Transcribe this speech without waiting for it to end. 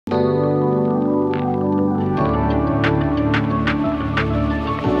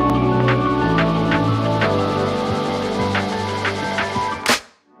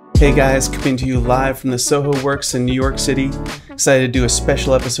Hey guys, coming to you live from the Soho Works in New York City. Excited to do a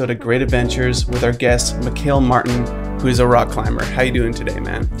special episode of Great Adventures with our guest, Mikhail Martin, who is a rock climber. How you doing today,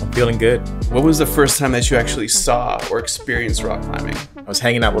 man? I'm feeling good. What was the first time that you actually saw or experienced rock climbing? I was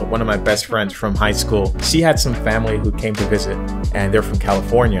hanging out with one of my best friends from high school. She had some family who came to visit, and they're from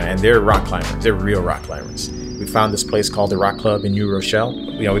California, and they're rock climbers. They're real rock climbers. We found this place called the Rock Club in New Rochelle.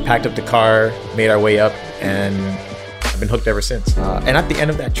 We packed up the car, made our way up, and I've been hooked ever since. And at the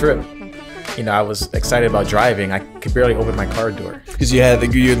end of that trip, I was excited about driving. I could barely open my car door. Because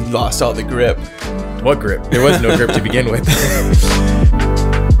you lost all the grip. What grip? There was no grip to begin with.